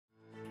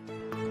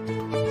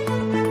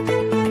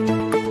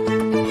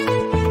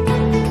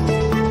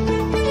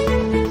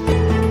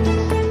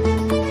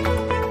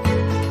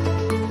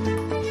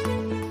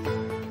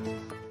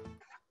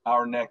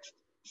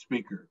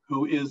speaker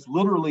who is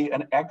literally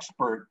an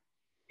expert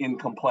in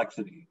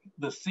complexity.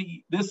 This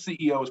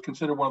CEO is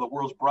considered one of the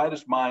world's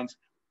brightest minds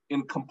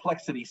in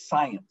complexity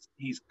science.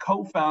 He's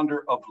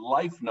co-founder of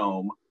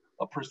LifeNome,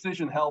 a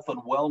precision health and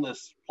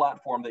wellness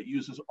platform that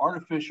uses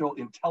artificial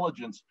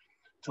intelligence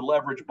to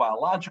leverage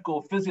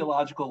biological,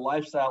 physiological,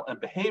 lifestyle, and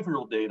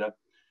behavioral data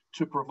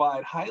to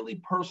provide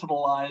highly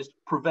personalized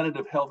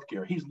preventative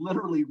healthcare. He's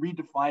literally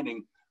redefining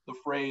the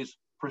phrase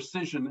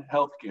precision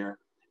healthcare.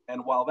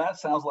 And while that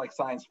sounds like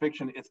science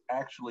fiction, it's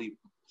actually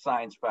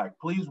science fact.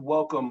 Please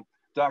welcome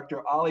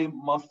Dr. Ali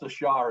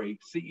Mostashari,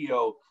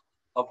 CEO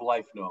of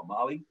LifeNome.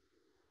 Ali?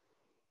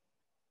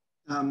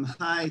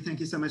 Hi, thank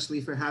you so much, Lee,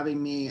 for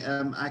having me.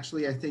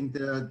 Actually, I think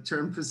the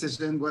term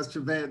precision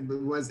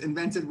was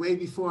invented way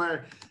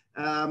before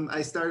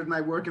I started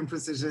my work in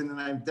precision, and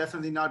I'm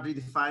definitely not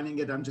redefining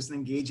it. I'm just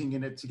engaging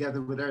in it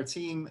together with our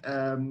team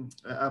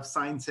of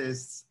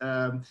scientists.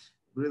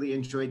 Really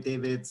enjoyed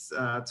David's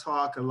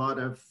talk, a lot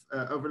of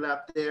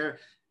overlap there.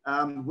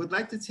 Would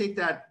like to take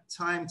that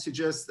time to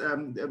just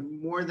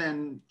more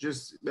than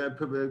just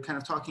kind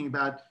of talking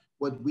about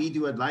what we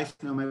do at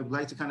LifeNome. I would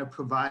like to kind of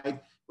provide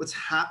what's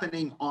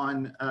happening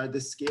on the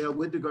scale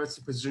with regards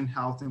to precision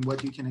health and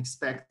what you can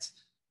expect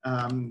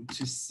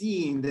to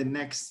see in the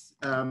next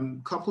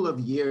couple of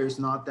years,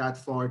 not that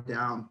far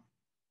down.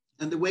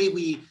 And the way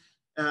we,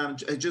 I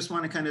just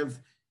want to kind of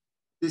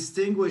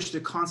distinguish the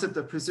concept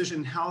of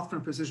precision health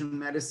from precision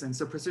medicine.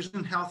 So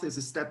precision health is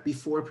a step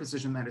before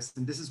precision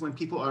medicine. This is when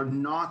people are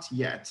not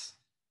yet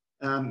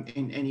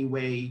in any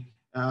way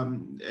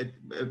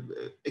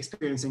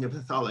experiencing a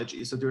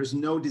pathology. So there is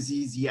no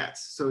disease yet.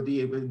 So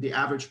the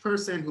average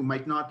person who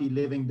might not be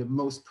living the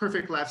most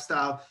perfect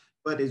lifestyle,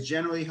 but is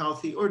generally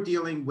healthy or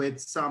dealing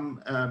with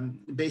some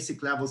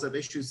basic levels of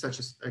issues such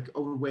as like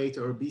overweight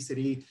or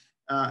obesity,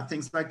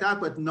 things like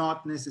that, but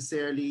not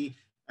necessarily,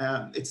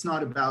 it's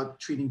not about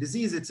treating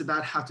disease, it's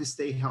about how to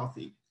stay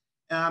healthy.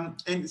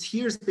 And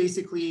here's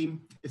basically,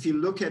 if you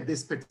look at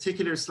this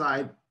particular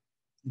slide,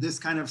 this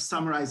kind of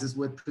summarizes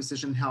what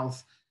precision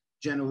health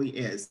generally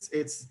is.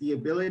 It's the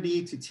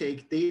ability to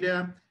take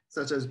data,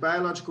 such as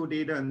biological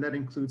data, and that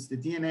includes the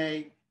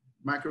DNA,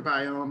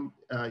 microbiome,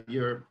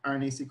 your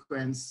RNA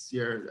sequence,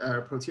 your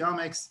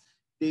proteomics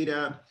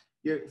data,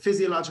 your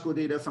physiological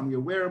data from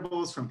your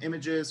wearables, from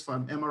images,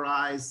 from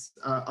MRIs,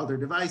 other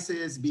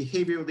devices,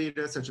 behavioral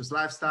data such as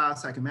lifestyle,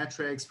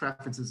 psychometrics,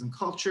 preferences and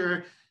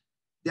culture,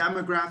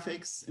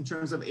 demographics in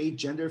terms of age,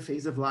 gender,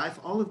 phase of life,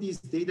 all of these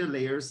data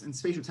layers, and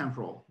spatial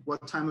temporal,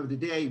 what time of the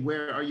day,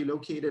 where are you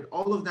located,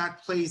 all of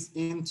that plays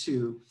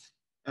into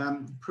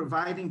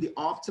providing the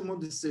optimal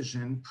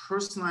decision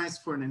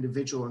personalized for an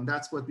individual. And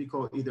that's what we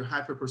call either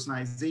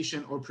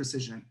hyper-personalization or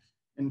precision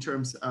in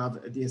terms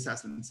of the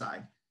assessment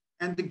side.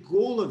 And the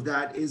goal of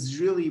that is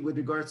really, with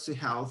regards to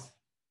health,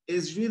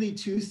 is really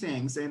two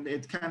things. And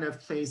it kind of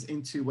plays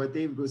into what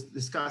David was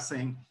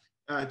discussing,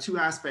 two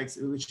aspects,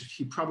 which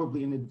he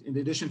probably, in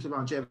addition to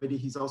longevity,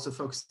 he's also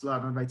focused a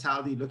lot on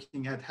vitality,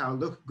 looking at how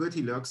good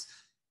he looks.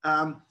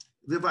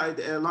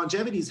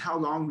 Longevity is how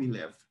long we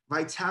live.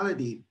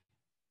 Vitality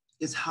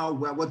is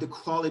what the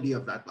quality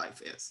of that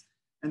life is.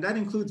 And that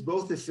includes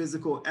both the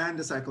physical and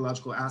the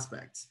psychological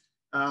aspects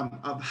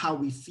of how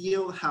we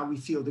feel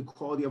the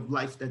quality of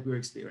life that we're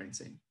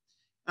experiencing.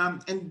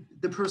 And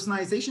the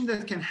personalization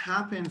that can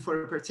happen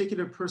for a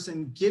particular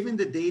person, given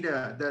the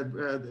data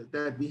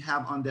that we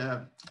have on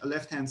the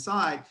left-hand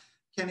side,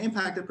 can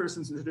impact a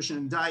person's nutrition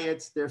and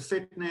diet, their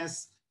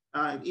fitness,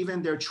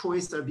 even their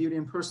choice of beauty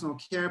and personal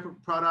care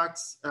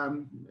products,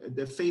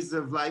 the phases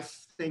of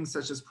life, things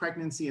such as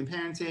pregnancy and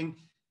parenting,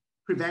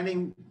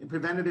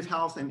 preventative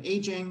health and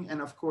aging,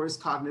 and of course,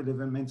 cognitive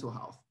and mental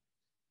health.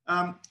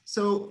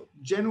 So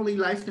generally,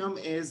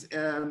 LifeNome is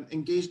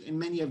engaged in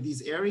many of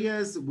these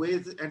areas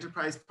with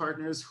enterprise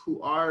partners who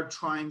are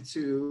trying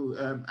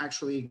to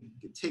actually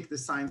take the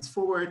science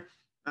forward.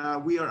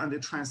 We are on the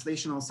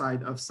translational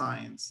side of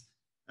science.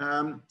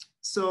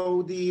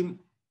 So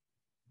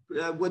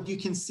what you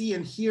can see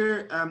in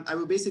here, I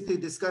will basically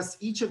discuss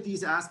each of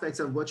these aspects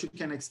of what you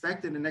can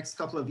expect in the next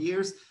couple of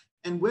years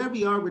and where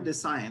we are with the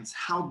science,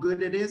 how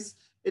good it is.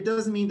 It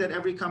doesn't mean that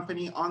every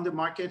company on the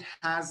market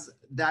has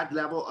that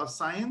level of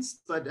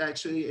science, but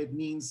actually it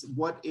means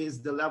what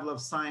is the level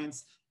of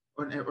science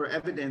or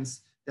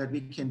evidence that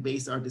we can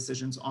base our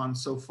decisions on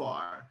so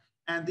far.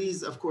 And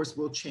these, of course,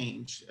 will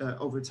change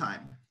over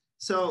time.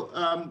 So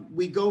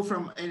we go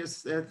from a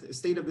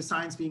state of the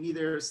science being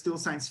either still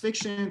science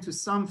fiction to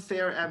some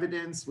fair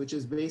evidence, which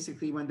is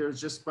basically when there's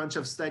just a bunch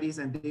of studies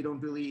and they don't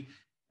really,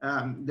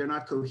 they're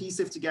not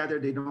cohesive together,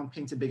 they don't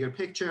paint a bigger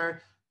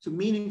picture, to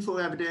meaningful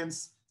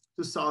evidence,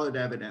 to solid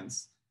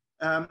evidence.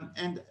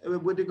 And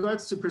with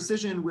regards to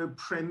precision, we're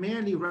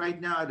primarily right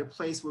now at a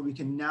place where we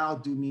can now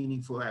do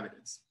meaningful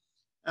evidence.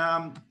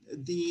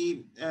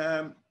 The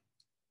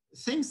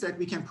things that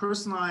we can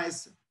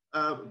personalize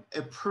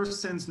a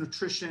person's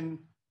nutrition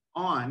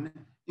on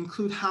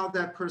include how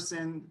that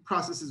person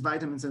processes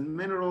vitamins and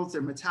minerals,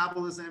 their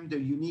metabolism, their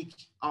unique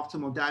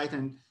optimal diet,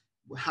 and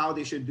how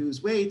they should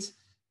lose weight,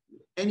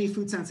 any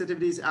food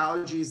sensitivities,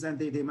 allergies that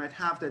they might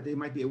have that they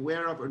might be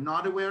aware of or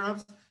not aware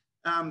of,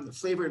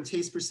 flavor and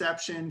taste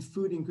perception,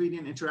 food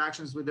ingredient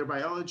interactions with their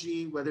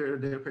biology, whether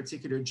their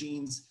particular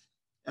genes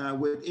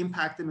would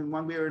impact them in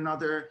one way or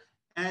another,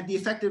 and the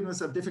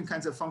effectiveness of different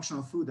kinds of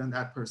functional food on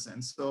that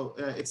person. So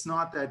it's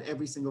not that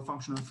every single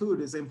functional food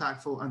is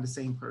impactful on the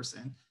same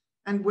person.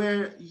 And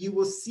where you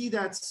will see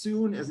that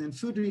soon, as in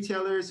food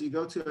retailers, you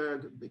go to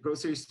a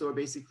grocery store,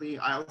 basically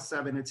aisle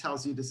 7, it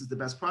tells you this is the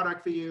best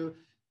product for you.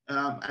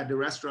 At the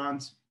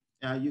restaurant,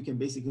 you can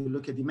basically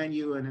look at the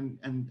menu, and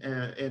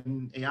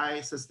an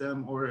AI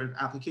system or an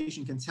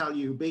application can tell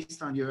you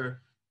based on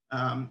your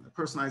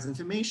personalized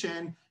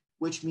information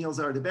which meals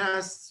are the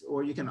best,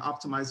 or you can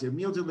optimize your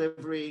meal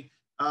delivery,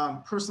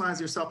 personalize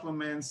your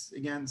supplements.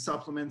 Again,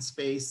 supplement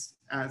space,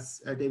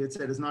 as David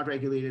said, is not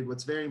regulated.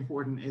 What's very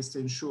important is to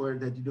ensure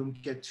that you don't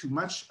get too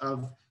much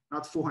of,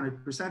 not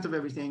 400% of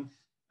everything.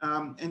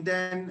 And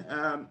then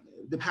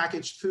the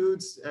packaged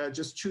foods,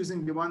 just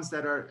choosing the ones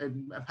that are,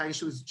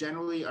 packaged foods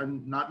generally are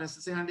not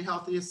necessarily on the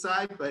healthiest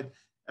side, but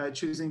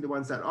choosing the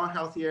ones that are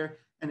healthier.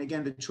 And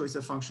again, the choice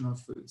of functional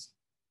foods.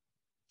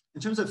 In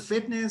terms of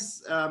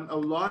fitness, a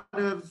lot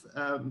of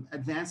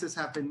advances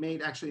have been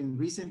made actually in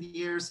recent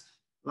years.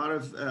 A lot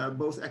of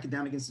both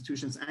academic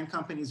institutions and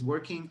companies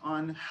working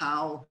on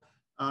how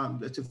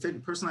to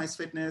personalize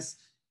fitness.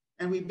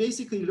 And we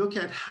basically look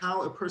at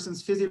how a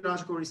person's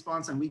physiological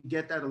response, and we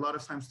get that a lot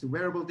of times to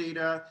wearable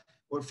data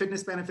or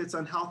fitness benefits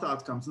on health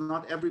outcomes.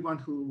 Not everyone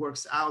who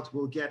works out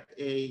will get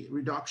a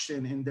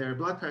reduction in their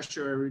blood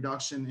pressure, a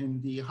reduction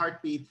in the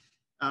heartbeat.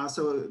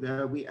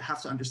 So we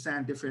have to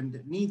understand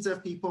different needs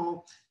of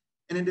people.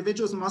 An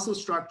individual's muscle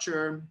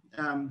structure,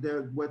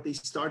 what they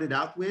started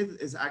out with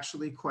is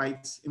actually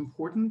quite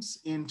important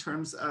in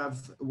terms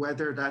of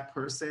whether that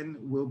person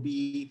will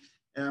be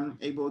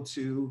able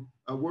to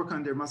work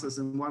on their muscles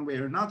in one way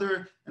or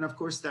another. And of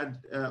course,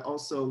 that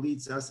also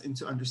leads us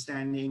into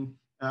understanding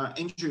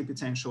injury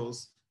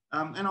potentials.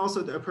 And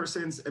also a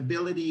person's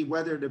ability,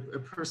 whether a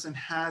person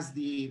has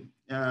the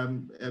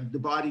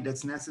body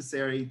that's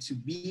necessary to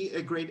be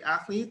a great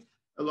athlete.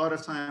 A lot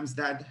of times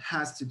that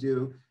has to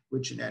do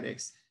with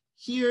genetics.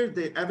 Here,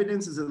 the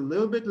evidence is a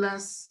little bit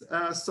less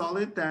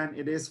solid than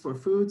it is for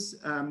foods,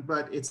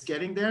 but it's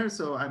getting there.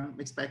 So I'm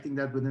expecting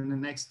that within the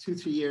next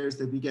 2-3 years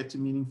that we get to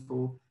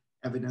meaningful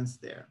evidence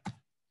there.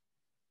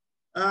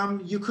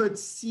 You could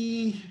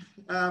see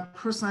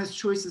personalized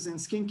choices in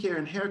skincare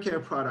and hair care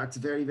products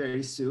very,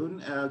 very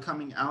soon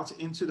coming out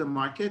into the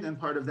market. And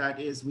part of that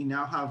is we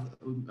now have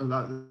a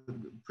lot of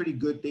pretty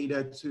good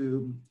data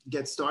to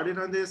get started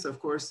on this. Of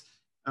course,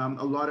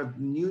 a lot of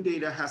new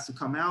data has to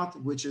come out,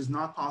 which is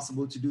not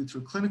possible to do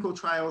through clinical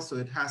trials. So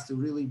it has to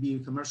really be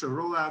commercial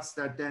rollouts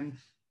that then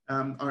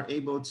are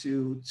able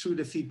to, through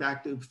the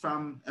feedback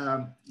from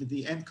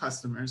the end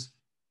customers,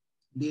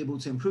 be able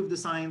to improve the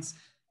science.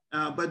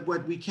 But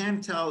what we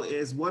can tell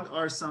is what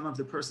are some of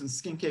the person's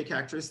skincare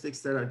characteristics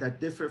that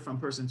differ from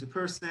person to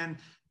person,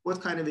 what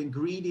kind of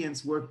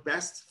ingredients work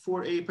best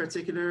for a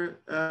particular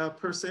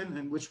person,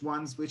 and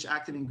which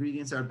active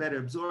ingredients are better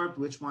absorbed,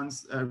 which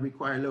ones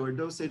require lower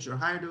dosage or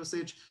higher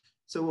dosage.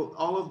 So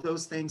all of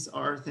those things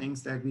are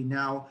things that we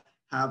now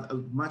have a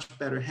much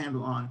better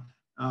handle on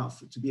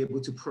to be able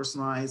to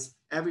personalize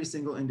every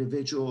single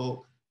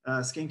individual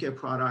skincare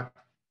product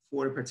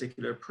for a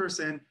particular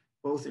person,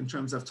 both in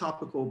terms of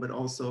topical, but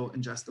also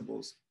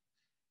ingestibles.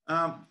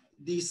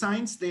 The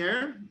science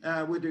there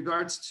with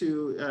regards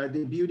to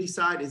the beauty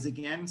side is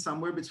again,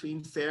 somewhere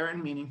between fair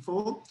and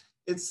meaningful.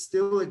 It's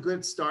still a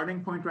good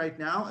starting point right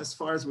now, as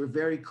far as we're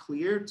very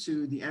clear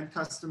to the end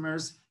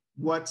customers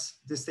what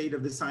the state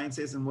of the science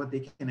is and what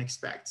they can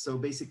expect. So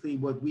basically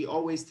what we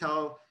always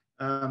tell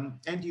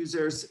end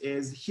users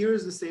is,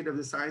 here's the state of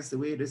the science the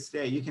way it is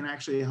today. You can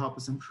actually help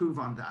us improve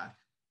on that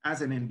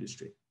as an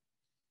industry.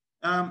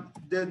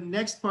 The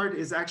next part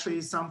is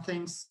actually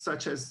something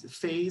such as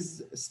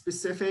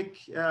phase-specific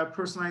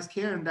personalized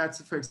care, and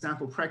that's, for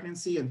example,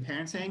 pregnancy and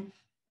parenting.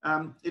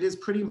 It is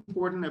pretty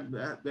important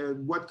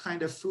what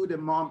kind of food a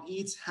mom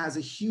eats has a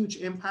huge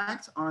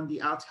impact on the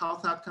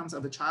health outcomes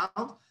of a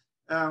child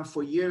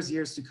for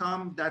years to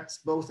come. That's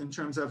both in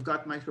terms of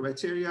gut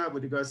microbacteria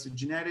with regards to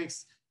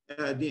genetics.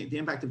 The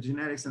impact of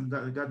genetics and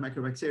gut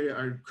microbacteria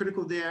are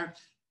critical there.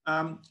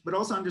 But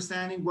also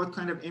understanding what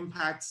kind of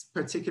impacts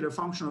particular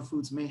functional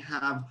foods may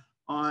have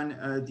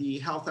on the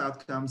health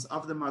outcomes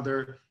of the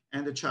mother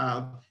and the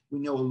child, we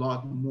know a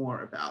lot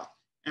more about.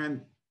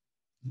 And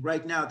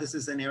right now, this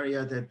is an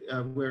area that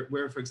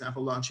we're, for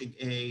example, launching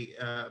a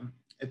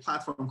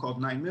platform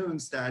called 9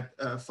 Moons that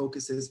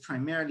focuses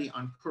primarily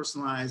on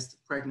personalized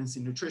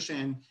pregnancy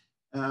nutrition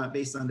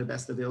based on the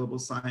best available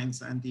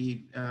science, and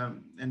the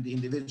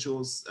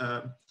individuals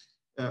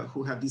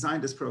who have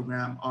designed this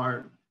program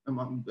are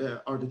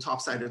the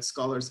top-cited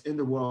scholars in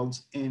the world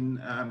in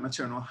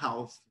maternal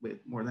health with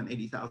more than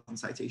 80,000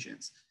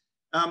 citations.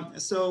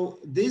 So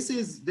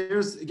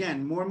there's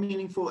again, more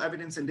meaningful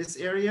evidence in this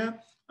area,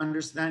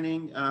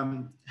 understanding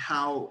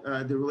how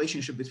the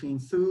relationship between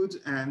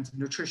food and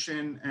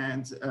nutrition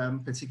and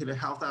particular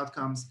health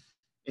outcomes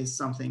is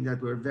something that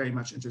we're very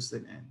much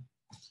interested in.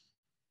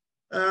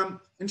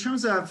 In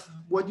terms of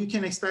what you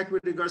can expect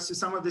with regards to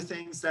some of the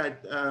things that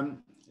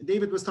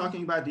David was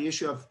talking about, the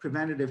issue of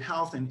preventative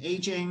health and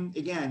aging,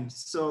 again,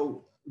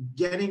 so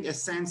getting a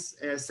sense,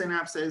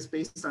 synapses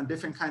based on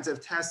different kinds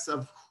of tests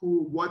of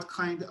what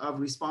kind of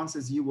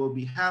responses you will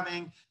be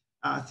having,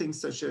 things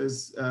such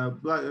as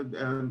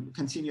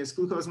continuous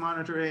glucose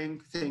monitoring,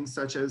 things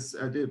such as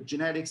the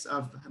genetics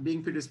of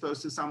being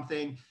predisposed to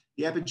something,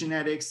 the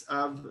epigenetics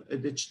of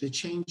the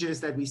changes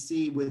that we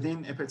see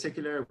within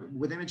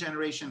a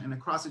generation and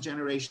across a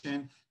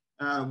generation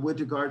with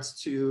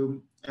regards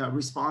to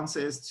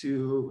responses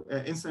to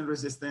insulin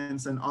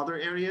resistance and other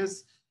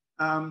areas.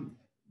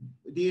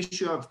 The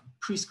issue of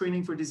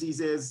pre-screening for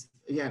diseases,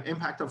 again,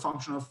 impact of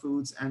functional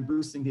foods and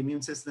boosting the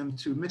immune system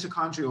to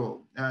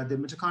mitochondrial. The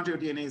mitochondrial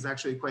DNA is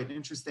actually quite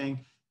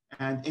interesting,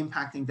 and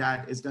impacting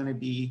that is going to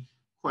be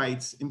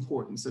quite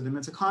important. So the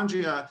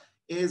mitochondria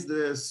is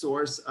the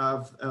source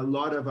of a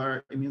lot of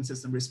our immune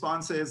system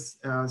responses.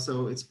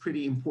 So it's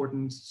pretty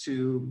important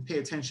to pay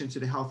attention to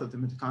the health of the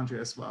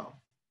mitochondria as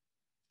well.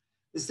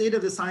 The state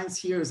of the science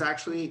here is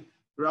actually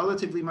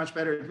relatively much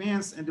better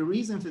advanced. And the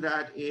reason for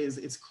that is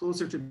it's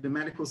closer to the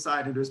medical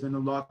side, and there's been a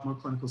lot more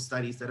clinical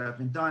studies that have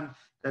been done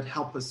that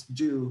help us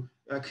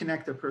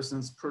connect a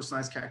person's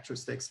personalized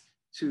characteristics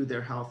to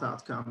their health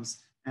outcomes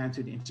and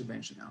to the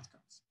intervention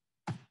outcomes.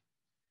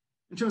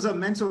 In terms of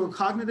mental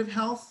cognitive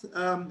health,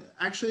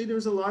 actually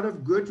there's a lot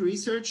of good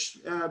research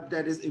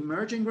that is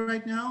emerging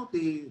right now.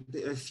 The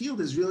field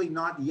is really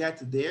not yet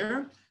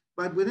there,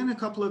 but within a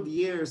couple of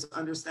years,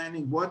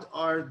 understanding what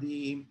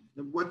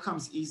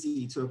comes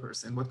easy to a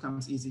person, what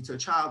comes easy to a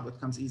child, what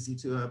comes easy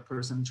to a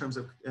person in terms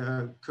of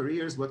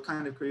careers, what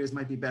kind of careers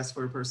might be best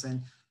for a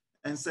person.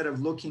 Instead of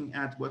looking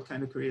at what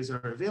kind of careers are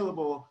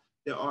available,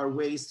 there are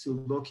ways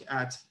to look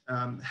at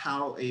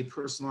how a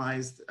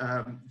personalized,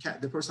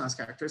 the personalized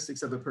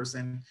characteristics of a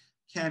person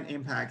can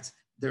impact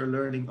their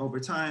learning over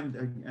time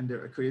and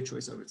their career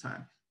choice over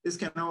time. This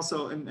can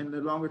also, in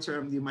the longer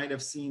term, you might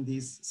have seen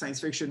these science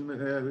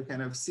fiction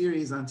kind of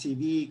series on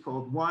TV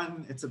called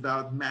One. It's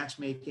about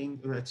matchmaking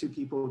two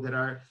people that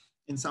are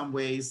in some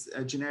ways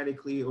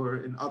genetically or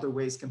in other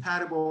ways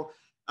compatible.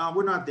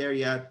 We're not there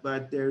yet,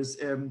 but there is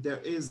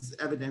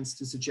evidence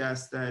to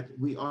suggest that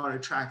we are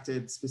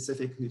attracted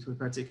specifically to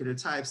particular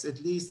types, at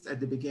least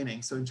at the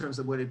beginning. So in terms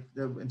of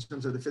in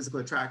terms of the physical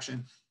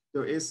attraction,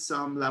 there is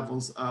some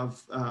levels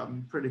of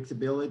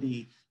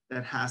predictability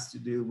that has to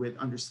do with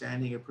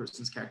understanding a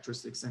person's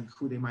characteristics and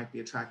who they might be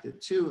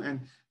attracted to. And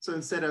so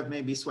instead of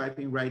maybe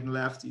swiping right and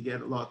left, you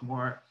get a lot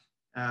more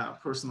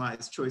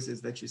personalized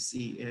choices that you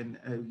see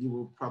you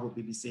will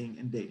probably be seeing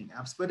in dating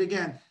apps. But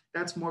again,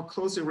 that's more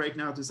closer right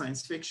now to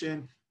science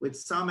fiction with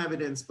some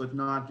evidence, but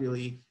not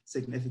really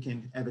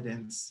significant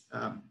evidence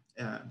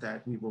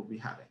that we will be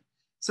having.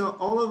 So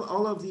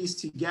all of these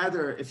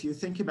together, if you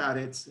think about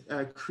it,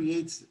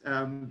 create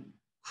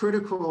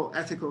critical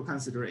ethical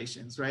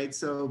considerations, right?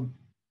 So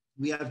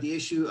we have the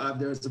issue of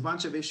there's a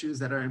bunch of issues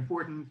that are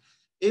important.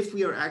 If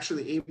we are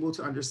actually able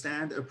to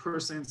understand a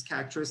person's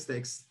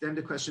characteristics, then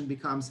the question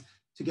becomes,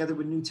 together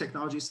with new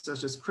technologies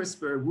such as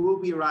CRISPR, will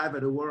we arrive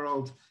at a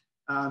world,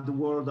 the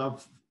world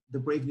of the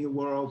Brave New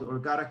World or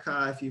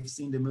Gattaca, if you've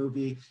seen the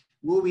movie,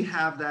 will we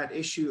have that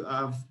issue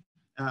of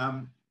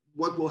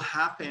what will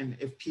happen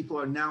if people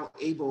are now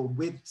able,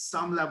 with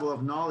some level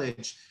of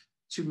knowledge,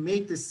 to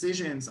make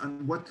decisions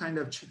on what kind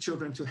of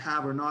children to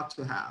have or not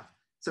to have?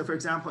 So for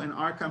example, in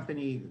our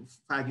company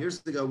 5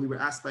 years ago, we were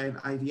asked by an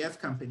IVF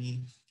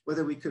company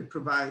whether we could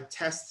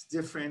test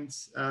different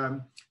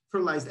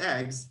fertilized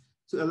eggs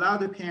to allow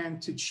the parent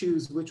to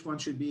choose which one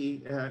should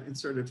be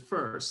inserted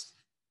first.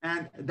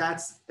 And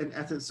that's an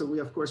ethic, so we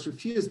of course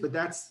refused, but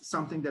that's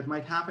something that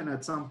might happen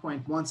at some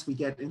point once we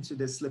get into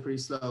this slippery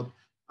slope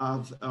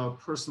of a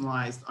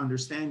personalized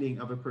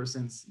understanding of a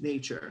person's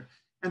nature.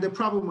 And the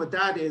problem with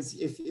that is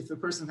if a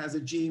person has a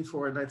gene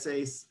for, let's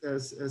say,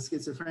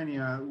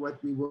 schizophrenia,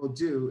 what we will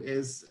do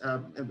is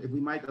we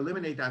might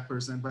eliminate that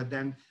person, but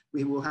then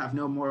we will have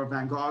no more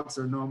Van Goghs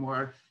or no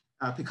more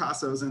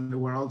Picassos in the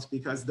world,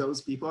 because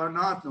those people are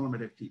not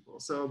normative people.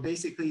 So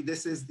basically,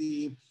 this is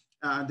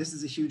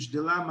a huge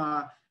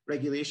dilemma.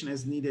 Regulation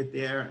is needed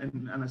there,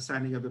 and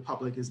understanding of the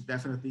public is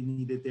definitely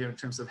needed there in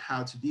terms of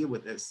how to deal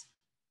with this.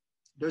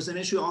 There's an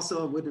issue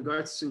also with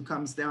regards to,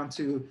 comes down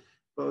to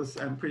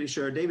both, I'm pretty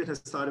sure David has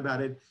thought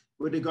about it,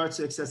 with regards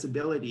to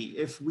accessibility.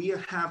 If we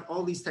have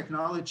all these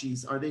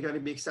technologies, are they going to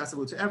be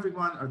accessible to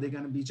everyone? Are they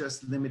going to be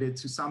just limited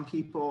to some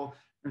people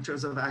in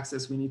terms of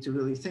access? We need to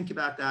really think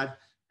about that.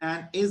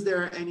 And is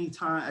there at any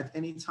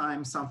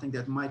time something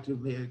that might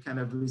really kind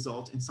of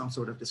result in some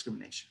sort of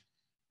discrimination?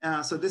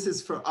 So this is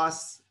for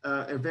us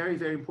a very,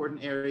 very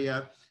important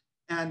area.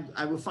 And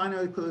I will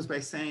finally close by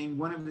saying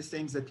one of the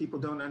things that people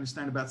don't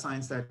understand about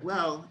science that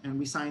well, and on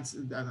the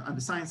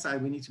science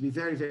side, we need to be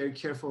very, very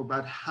careful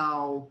about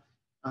how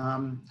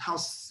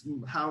much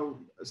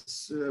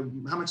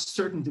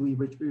certainty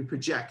we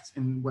project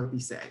in what we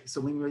say. So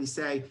when we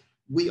say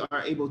we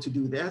are able to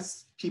do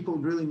this, people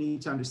really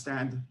need to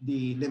understand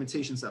the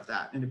limitations of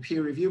that. In the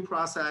peer review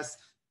process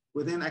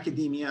within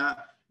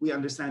academia, we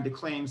understand the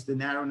claims, the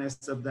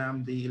narrowness of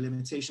them, the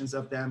limitations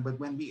of them. But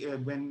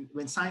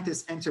when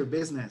scientists enter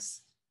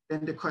business,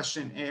 then the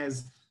question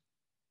is,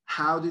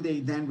 how do they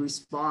then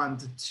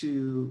respond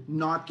to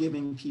not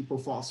giving people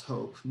false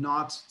hope,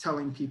 not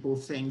telling people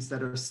things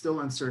that are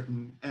still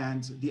uncertain?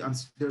 And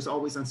there's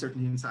always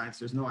uncertainty in science.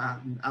 There's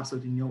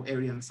absolutely no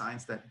area in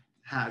science that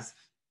has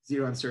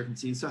zero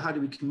uncertainty. So how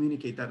do we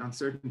communicate that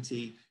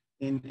uncertainty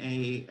in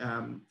a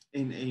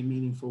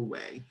meaningful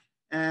way?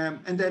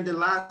 And then the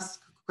last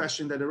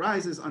question that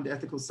arises on the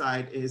ethical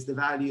side is the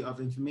value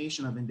of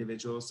information of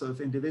individuals. So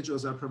if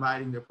individuals are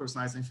providing their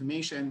personalized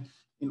information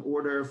in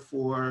order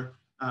for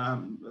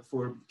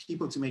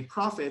people to make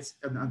profits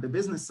on the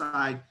business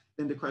side,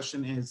 then the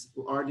question is,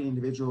 are the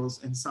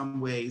individuals in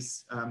some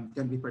ways going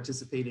to be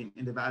participating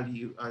in the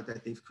value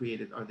that they've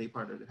created? Are they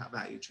part of the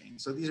value chain?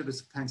 So these are the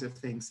kinds of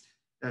things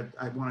that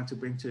I wanted to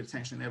bring to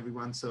attention to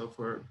everyone. So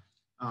for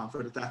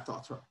that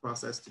thought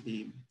process to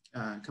be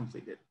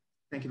completed.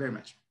 Thank you very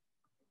much.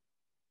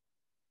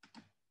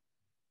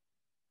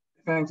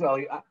 Thanks,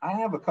 Ali. I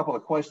have a couple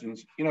of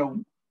questions. You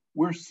know,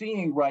 we're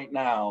seeing right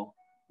now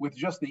with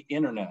just the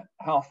internet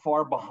how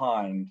far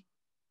behind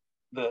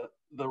the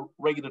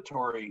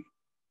regulatory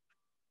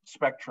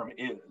spectrum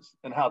is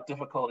and how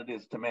difficult it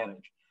is to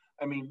manage.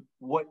 I mean,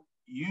 what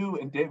you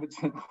and David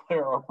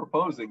Sinclair are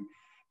proposing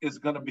is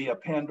going to be a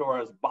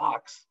Pandora's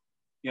box,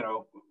 you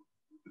know,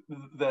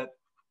 that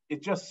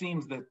it just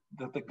seems that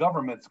the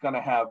government's going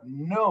to have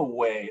no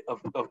way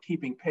of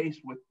keeping pace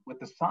with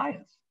the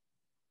science.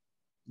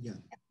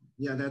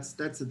 Yeah, that's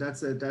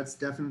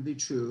definitely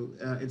true.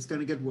 It's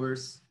going to get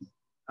worse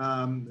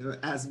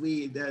as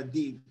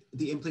the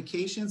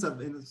implications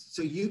of,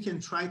 so you can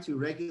try to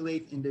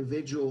regulate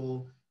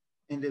individual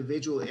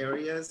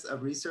areas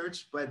of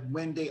research, but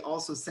when they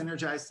also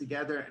synergize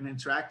together and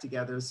interact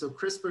together. So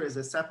CRISPR is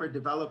a separate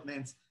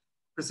development,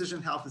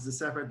 precision health is a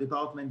separate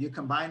development. You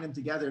combine them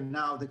together,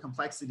 now the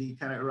complexity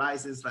kind of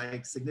arises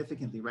like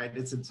significantly, right?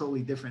 It's a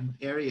totally different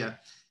area.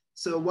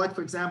 So what,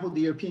 for example,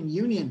 the European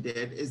Union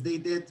did is they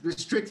did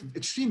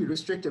extremely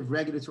restrictive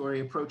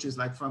regulatory approaches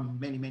like from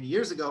many, many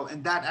years ago,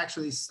 and that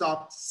actually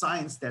stopped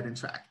science dead in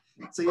track.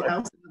 So you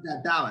have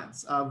that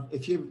balance of,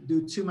 if you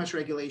do too much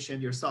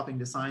regulation, you're stopping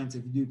the science.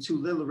 If you do too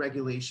little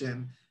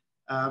regulation,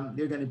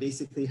 you're going to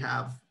basically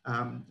have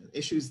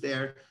issues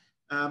there.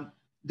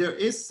 There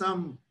is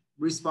some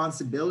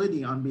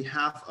responsibility on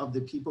behalf of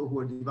the people who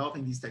are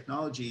developing these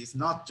technologies,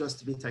 not just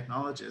to be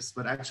technologists,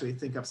 but actually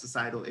think of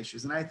societal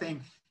issues. And I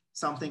think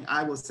something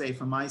I will say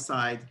from my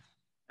side,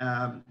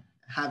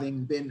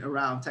 having been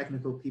around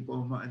technical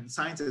people and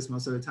scientists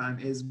most of the time,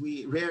 is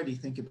we rarely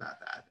think about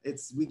that.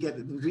 We get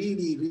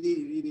really,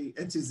 really, really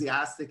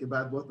enthusiastic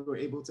about what we're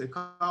able to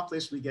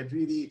accomplish. We get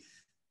really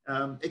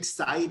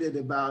excited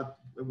about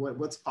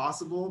what's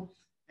possible.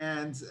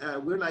 And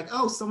we're like,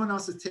 oh, someone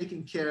else is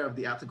taking care of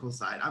the ethical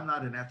side. I'm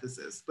not an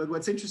ethicist. But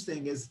what's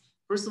interesting is,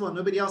 first of all,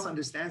 nobody else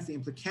understands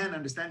can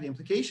understand the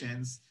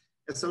implications.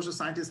 A social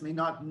scientist may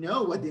not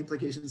know what the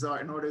implications are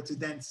in order to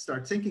then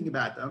start thinking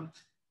about them.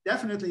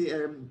 Definitely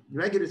a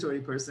regulatory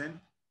person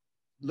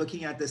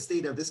looking at the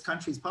state of this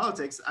country's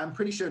politics, I'm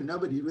pretty sure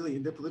nobody really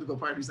in the political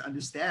parties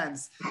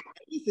understands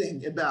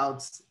anything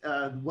about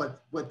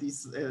what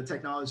these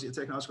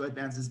technological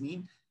advances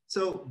mean.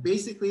 So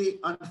basically,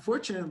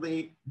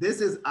 unfortunately,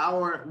 this is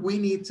we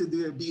need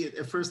to be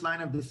a first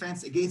line of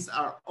defense against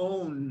our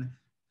own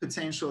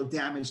potential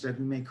damage that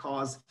we may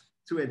cause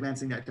through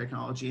advancing that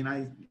technology. And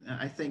I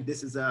think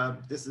this is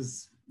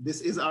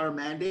our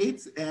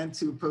mandate, and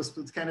to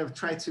kind of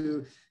try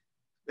to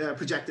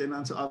project it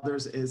onto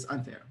others is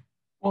unfair.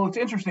 Well, it's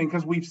interesting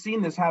because we've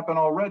seen this happen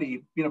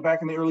already, you know,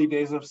 back in the early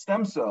days of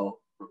stem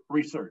cell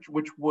research,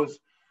 which was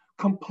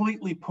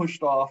completely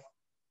pushed off,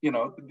 you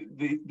know,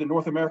 the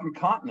North American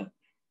continent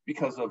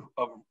because of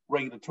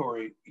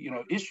regulatory, you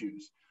know,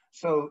 issues.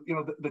 So, you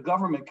know, the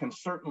government can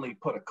certainly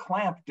put a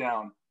clamp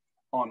down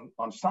on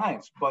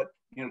science, but,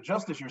 you know,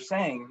 just as you're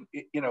saying,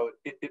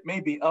 it may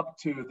be up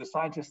to the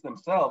scientists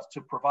themselves to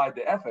provide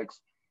the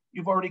ethics.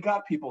 You've already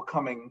got people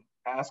coming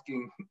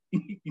asking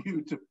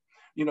you to,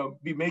 you know,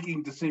 be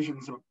making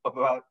decisions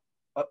about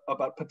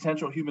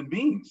potential human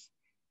beings,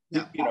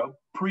 yeah.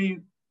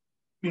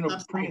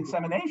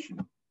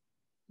 Pre-insemination.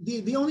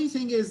 The only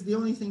thing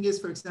is,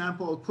 for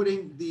example,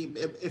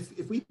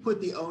 if we put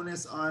the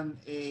onus on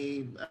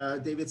a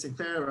David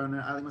Sinclair or on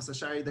an Ali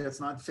Mostashari, that's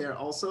not fair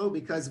also,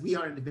 because we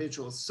are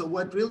individuals. So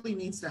what really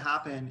needs to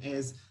happen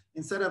is,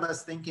 instead of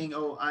us thinking,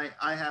 oh,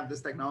 I have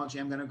this technology,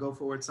 I'm going to go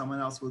forward, someone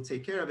else will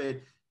take care of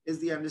it, is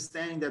the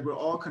understanding that we're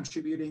all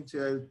contributing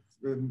to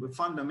a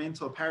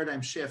fundamental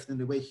paradigm shift in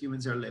the way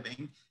humans are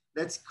living.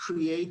 Let's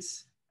create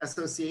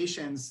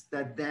associations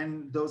that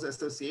then those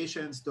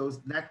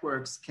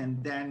networks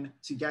can then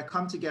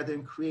come together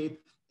and create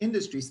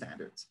industry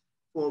standards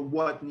for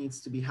what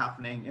needs to be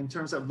happening in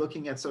terms of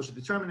looking at social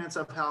determinants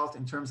of health,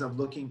 in terms of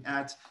looking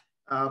at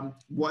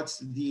what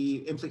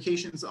the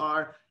implications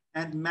are.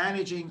 and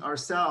managing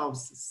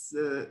ourselves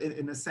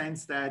in a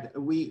sense that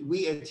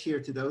we adhere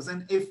to those.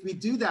 And if we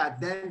do that,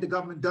 then the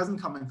government doesn't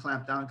come and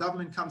clamp down.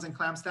 Government comes and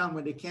clamps down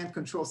when they can't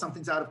control,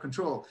 something's out of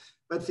control.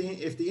 But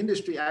if the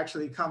industry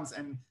actually comes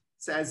and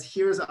says,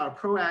 here's our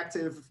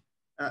proactive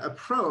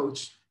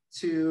approach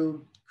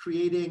to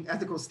creating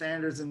ethical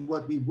standards in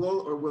what we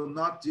will or will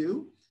not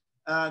do,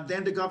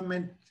 then the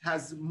government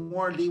has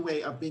more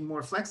leeway of being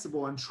more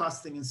flexible and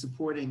trusting and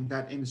supporting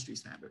that industry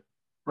standard.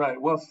 Right.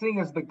 Well, seeing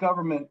as the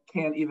government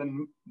can't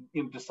even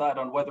decide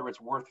on whether it's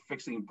worth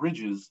fixing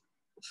bridges,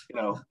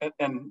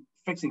 and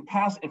fixing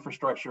past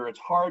infrastructure, it's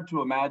hard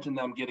to imagine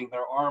them getting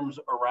their arms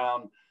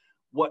around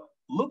what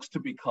looks to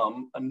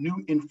become a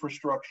new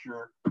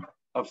infrastructure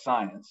of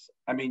science.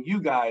 I mean,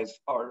 you guys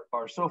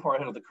are so far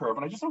ahead of the curve.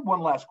 And I just have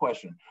one last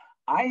question.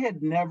 I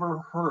had never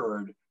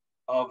heard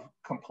of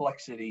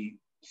complexity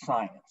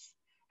science.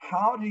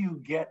 How do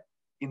you get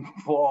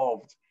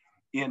involved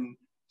in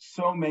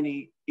so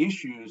many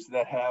issues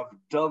that have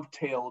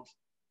dovetailed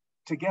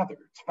together?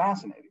 It's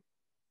fascinating.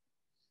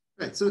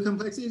 Right, so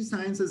complexity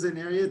science is an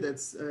area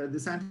that's, the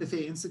Santa Fe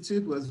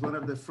Institute was one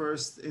of the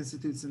first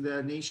institutes in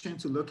the nation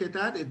to look at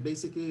that. It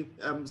basically,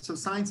 so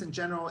science in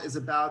general is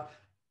about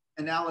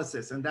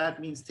analysis, and that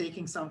means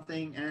taking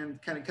something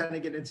and kind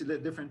of get into the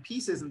different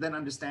pieces and then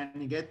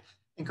understanding it.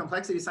 In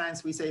complexity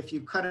science, we say if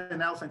you cut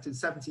an elephant into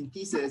 17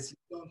 pieces,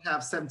 you don't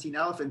have 17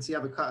 elephants, you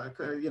have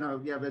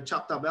you have a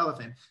chopped up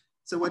elephant.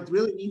 So what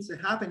really needs to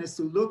happen is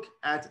to look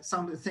at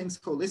some of the things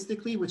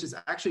holistically, which is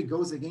actually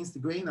goes against the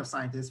grain of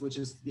scientists, which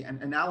is the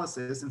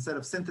analysis instead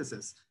of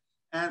synthesis.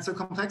 And so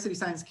complexity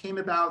science came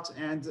about,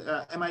 and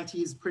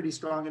MIT is pretty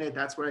strong in it.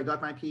 That's where I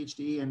got my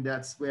PhD, and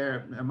that's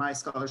where my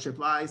scholarship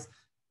lies.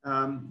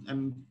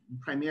 I'm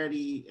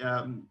primarily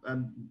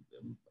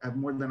have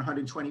more than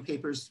 120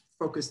 papers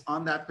focused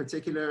on that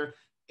particular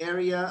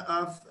area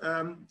of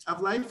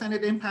life, and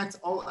it impacts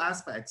all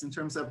aspects in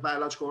terms of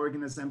biological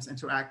organisms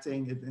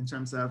interacting, in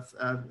terms of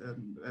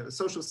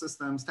social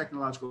systems,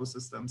 technological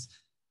systems.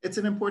 It's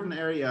an important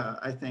area,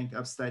 I think,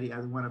 of study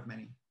as one of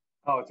many.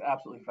 Oh, it's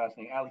absolutely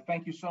fascinating. Ali,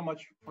 thank you so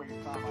much for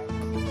your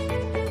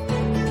time.